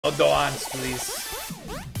No doans, please.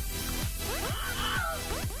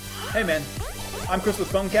 Hey man, I'm Chris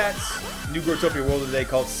with Phone Cats. New Growtopia world today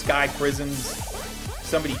called SKYPRISONS.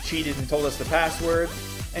 Somebody cheated and told us the password,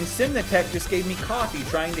 and Simnatech just gave me coffee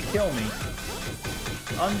trying to kill me.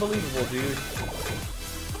 Unbelievable, dude.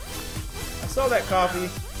 I saw that coffee.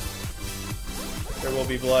 There will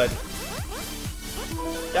be blood.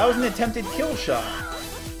 That was an attempted kill shot.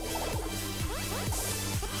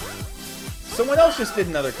 Someone else just did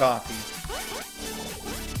another coffee.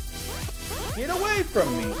 Get away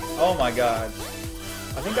from me. Oh my god.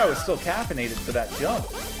 I think I was still caffeinated for that jump.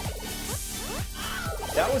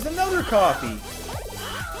 That was another coffee.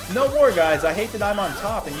 No more, guys. I hate that I'm on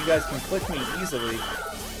top and you guys can click me easily.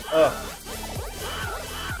 Ugh.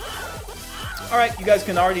 Alright, you guys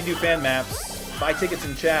can already do fan maps. Buy tickets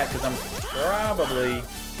in chat because I'm probably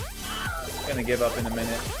gonna give up in a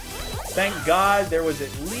minute. Thank God there was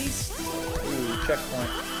at least... Ooh, checkpoint.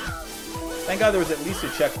 Thank God there was at least a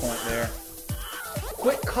checkpoint there.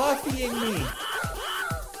 Quit copying me!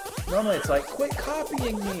 Normally it's like, quit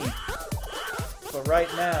copying me! But right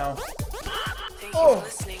now... Thank you for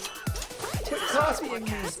listening. Quit copying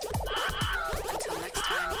me! Until next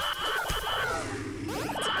time.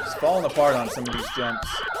 Just falling apart on some of these jumps.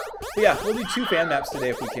 But yeah, we'll do 2 fan maps today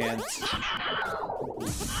if we can.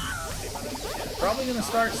 Probably gonna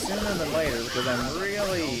start sooner than later because I'm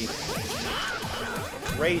really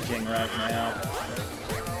raging right now.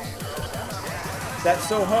 That's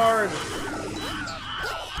so hard.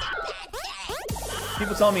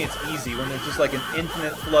 People tell me it's easy when there's just like an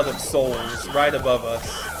infinite flood of souls right above us.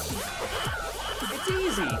 It's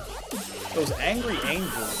easy. Those angry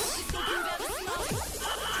angels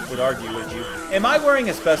would argue with you. Am I wearing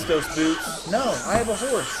asbestos boots? No, I have a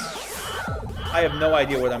horse. I have no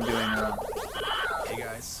idea what I'm doing wrong. Hey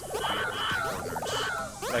guys,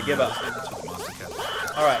 Did I give up?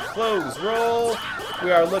 Alright, close, roll.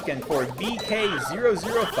 We are looking for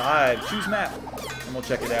VK005. Choose map, and we'll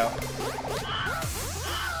check it out.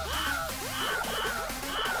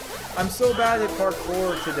 I'm so bad at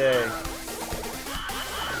parkour today.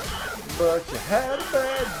 But you had a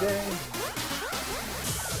bad day.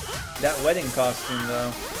 That wedding costume,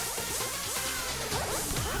 though.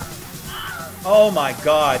 Oh my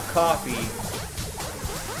god, coffee.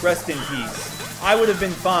 Rest in peace. I would have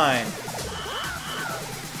been fine.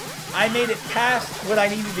 I made it past what I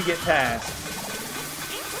needed to get past.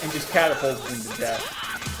 And just catapulted them to death.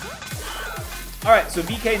 Alright, so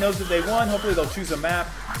VK knows that they won. Hopefully they'll choose a map.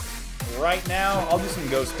 Right now, I'll do some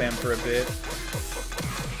ghost spam for a bit.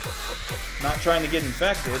 Not trying to get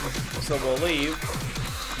infected, so we'll leave.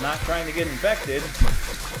 Not trying to get infected,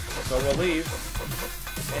 so we'll leave.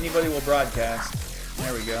 Anybody will broadcast.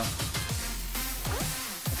 There we go.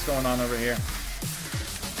 What's going on over here?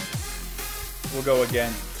 We'll go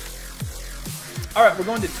again. Alright, we're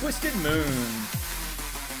going to Twisted Moon.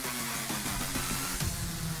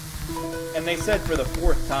 And they said for the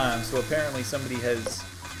 4th time, so apparently somebody has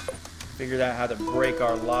figured out how to break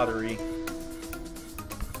our lottery.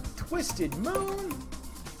 Twisted Moon?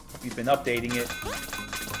 We've been updating it.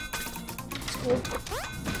 It's cool.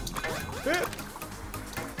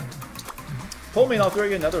 Pull me and I'll throw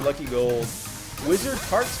you another lucky gold. Wizard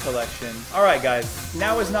Parts Collection. Alright guys,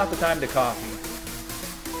 now is not the time to copy.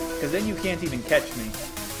 Because then you can't even catch me.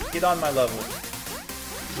 Get on my level.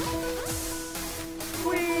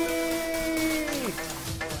 Whee!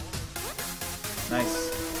 Nice.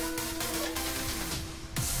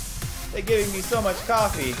 They're giving me so much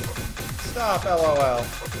coffee. Stop, LOL.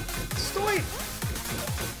 Stop!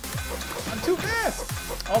 I'm too fast!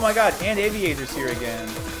 Oh my god, and Aviator's here again.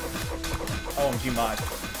 OMG mod.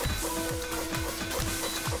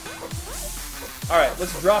 Alright,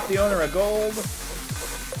 let's drop the owner a gold.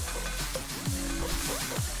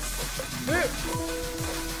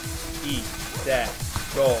 Eat that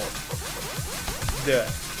gold. Duh.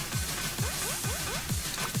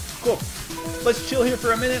 Cool. Let's chill here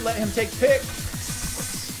for a minute, let him take pick.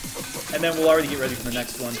 And then we'll already get ready for the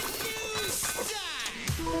next one.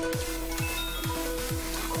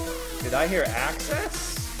 Did I hear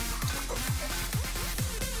access?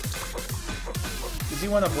 Does he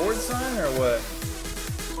want a board sign or what?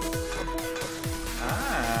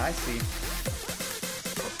 Ah, I see.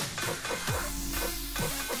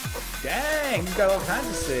 Dang, you've got all kinds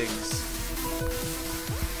of SIGs.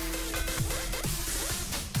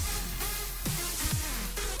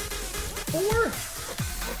 Four?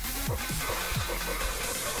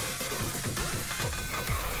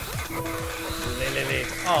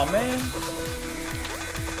 Oh man.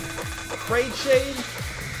 Braid Shade?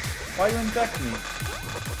 Why you infect me?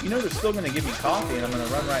 You know they're still gonna give me coffee and I'm gonna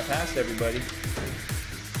run right past everybody.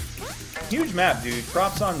 Huge map, dude.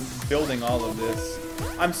 Props on building all of this.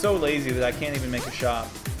 I'm so lazy that I can't even make a shop.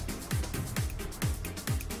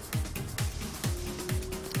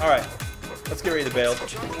 Alright, let's get ready to bail.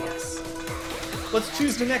 Joining us. Let's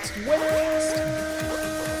choose the next winner!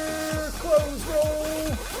 Close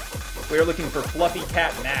roll! We are looking for Fluffy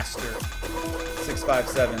Cat Master.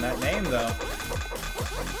 657. That name, though.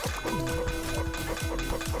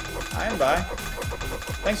 I am by.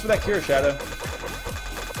 Thanks for that cure, Shadow.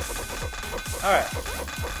 Alright.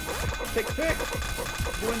 Pick.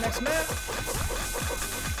 Doing next map.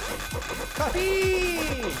 Copy!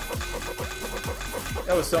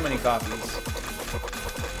 That was so many copies.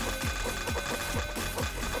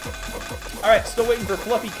 Alright, still waiting for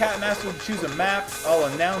Fluffy Cat Master to choose a map. I'll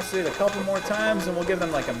announce it a couple more times and we'll give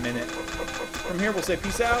them like a minute. From here we'll say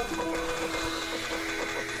peace out.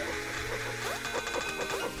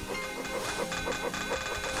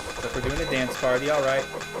 Except we're doing a dance party, alright.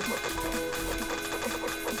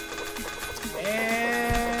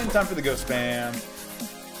 And time for the ghost spam.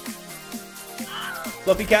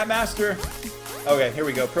 Fluffy Cat Master. Okay, here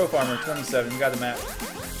we go. Pro Farmer 27. You got the map.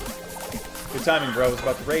 Good timing, bro. I was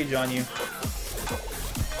about to rage on you.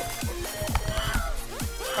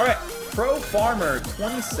 Alright, Pro Farmer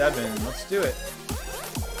 27. Let's do it.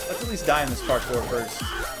 Let's at least die in this parkour first.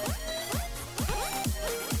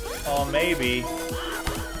 Oh, maybe.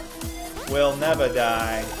 We'll never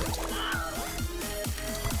die.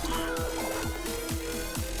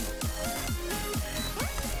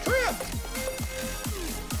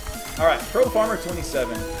 Alright, Pro Farmer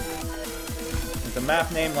 27. With a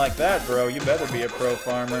map name like that, bro, you better be a Pro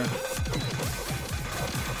Farmer.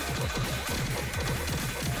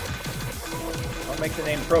 Don't make the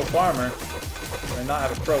name Pro Farmer and not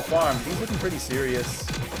have a Pro Farm. He's looking pretty serious.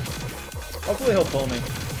 Hopefully he'll pull me.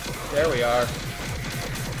 There we are.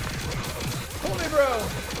 Pull me, bro!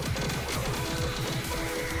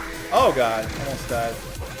 Oh god, almost died.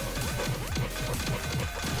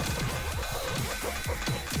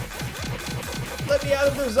 Let me out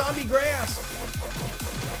of the zombie grasp!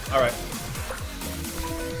 Alright.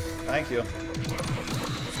 Thank you.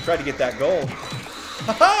 Let's try to get that gold.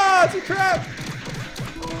 Haha! It's a trap!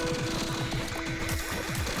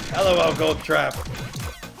 LOL, gold trap.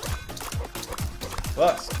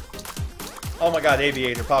 Bust. Oh my god,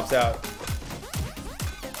 Aviator pops out.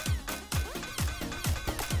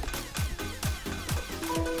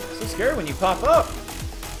 So scary when you pop up.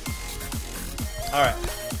 Alright.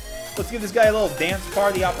 Let's give this guy a little dance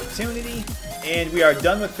party opportunity. And we are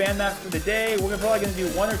done with fan maps for the day. We're probably going to do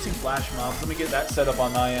 1 or 2 flash mobs. Let me get that set up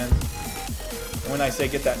on my end. And when I say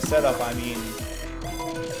get that set up, I mean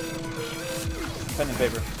pen and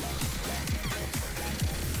paper.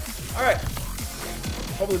 Alright.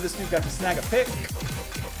 Hopefully this dude got to snag a pick.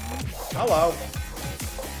 Hello.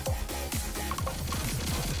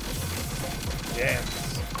 Yes.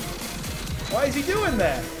 Why is he doing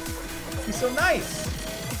that? He's so nice.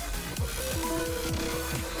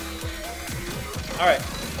 Alright.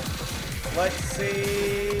 Let's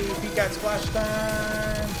see. Peacock splash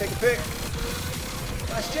time. Take a pick.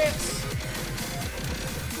 Last chance.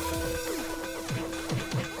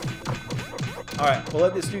 Alright, we'll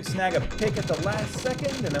let this dude snag a pick at the last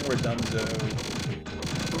second, and then we're done, so...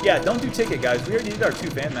 Yeah, don't do ticket, guys. We already did our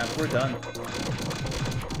 2 fan maps. We're done.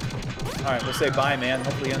 Alright, we'll say bye, man.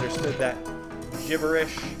 Hopefully you understood that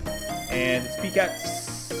gibberish. And it's Peacock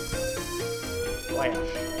Splash.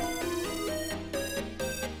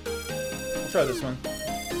 We'll try this one.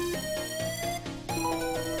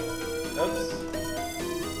 Oops.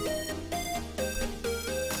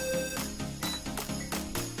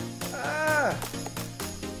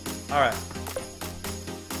 Alright.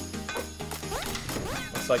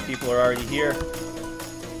 Looks like people are already here.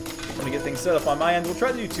 Let me get things set up on my end. We'll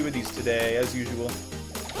try to do 2 of these today, as usual.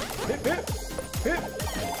 Hip, hip, hip.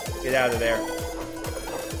 Get out of there.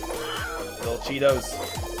 Little Cheetos.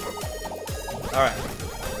 Alright.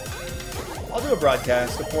 I'll do a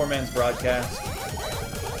broadcast, a 4-man's broadcast.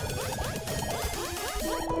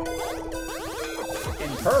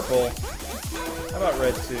 In purple? How about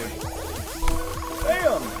red too?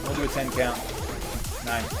 Bam! We'll do a 10 count.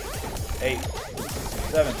 9, 8,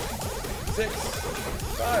 7, 6,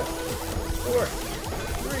 5, 4,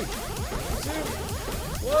 3, 2,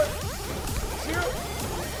 1, 0.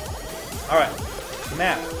 Alright. The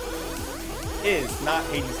map is not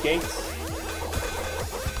Hades Gates.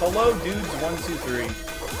 Hello, dudes 1, 2, 3.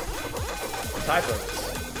 Typos.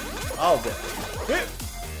 All day.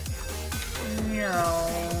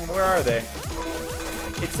 Where are they?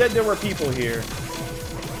 It said there were people here.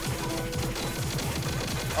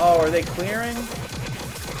 Oh, are they clearing?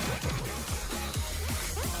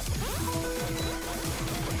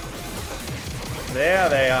 There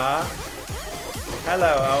they are.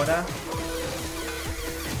 Hello, owner.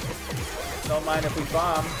 Don't mind if we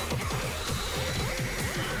farm.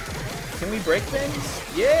 Can we break things?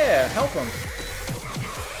 Yeah, help them.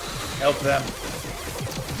 Help them.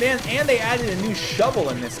 Man, and they added a new shovel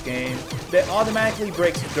in this game that automatically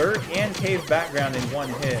breaks dirt and cave background in one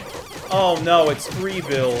hit. Oh no, it's free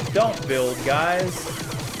build. Don't build, guys.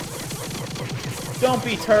 Don't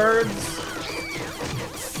be turds.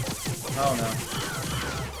 Oh no.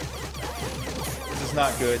 This is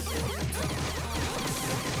not good.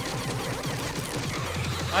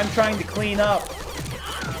 I'm trying to clean up,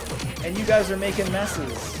 and you guys are making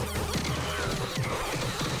messes.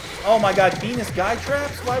 Oh my god, Venus guy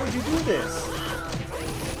traps? Why would you do this?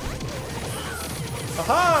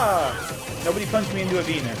 Aha! Nobody punched me into a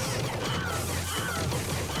Venus.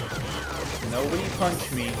 Nobody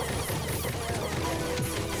punched me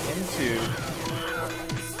into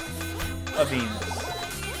a Venus.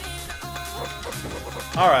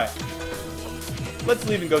 Alright. Let's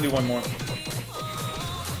leave and go do one more.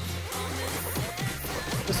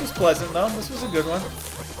 This was pleasant though. This was a good one.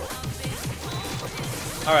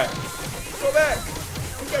 Alright. Go back!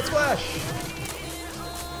 We got Splash!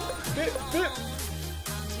 Bip, bip.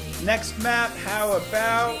 Next map, how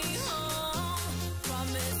about...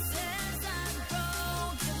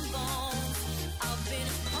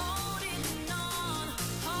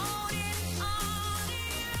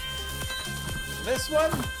 this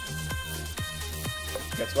one?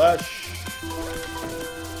 Got Splash.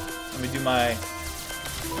 Let me do my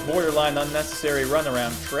borderline unnecessary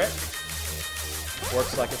runaround trick.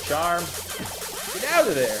 Works like a charm. Get out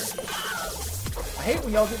of there! I hate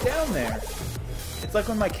when y'all get down there. It's like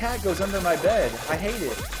when my cat goes under my bed. I hate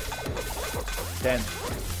it. 10,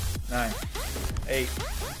 9, 8,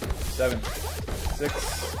 7, 6,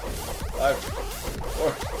 5,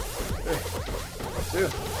 4, 3, 2,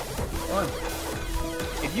 1.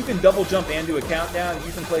 If you can double jump and do a countdown,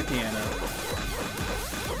 you can play piano.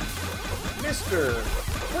 Mr.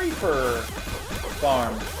 Creeper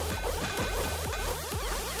Farm.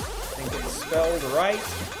 I think it's spelled right.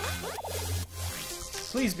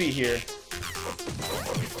 Please be here.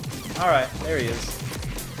 Alright, there he is.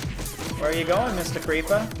 Where are you going, Mr.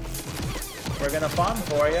 Creeper? We're gonna farm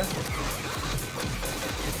for you.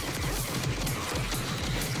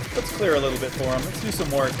 Let's clear a little bit for him. Let's do some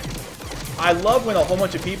work. I love when a whole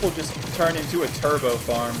bunch of people just turn into a turbo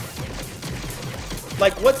farm.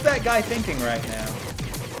 Like, what's that guy thinking right now?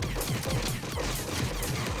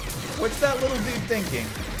 What's that little dude thinking?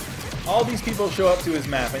 All these people show up to his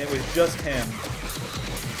map, and it was just him.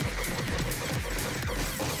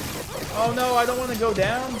 Oh no, I don't want to go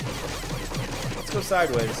down. Let's go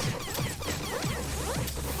sideways.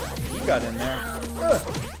 You got in there.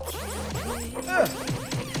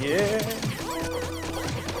 Yeah.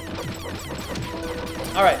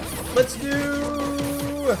 Alright, let's do...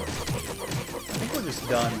 I think we're just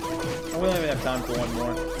done. We don't even have time for one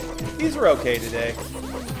more. These were okay today.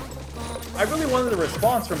 I really wanted a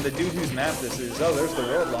response from the dude whose map this is. Oh, there's the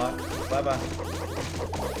world lock. Bye-bye.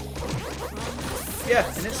 Yeah,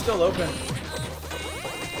 and it's still open.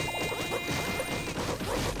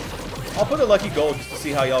 I'll put a lucky gold just to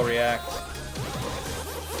see how y'all react.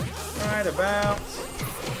 Right about...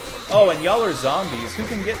 oh, and y'all are zombies. Who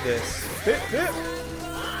can get this? Pip, pip.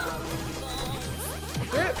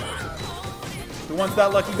 Pip. Who wants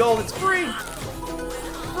that lucky gold? It's free!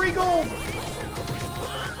 Free gold!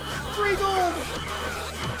 Free gold!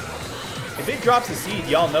 If it drops a seed,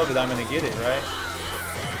 y'all know that I'm gonna get it, right?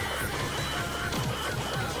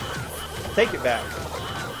 Take it back.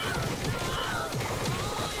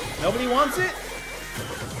 Nobody wants it?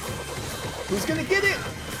 Who's gonna get it?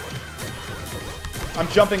 I'm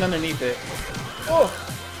jumping underneath it. Oh!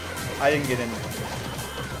 I didn't get in there.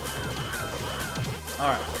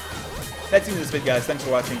 Alright. That's the end of this vid, guys. Thanks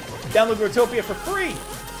for watching. Download Growtopia for free!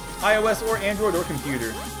 iOS or Android or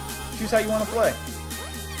computer. Choose how you want to play.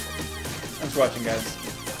 Thanks for watching, guys.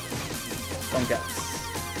 Fun cats.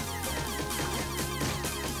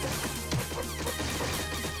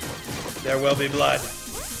 There will be blood.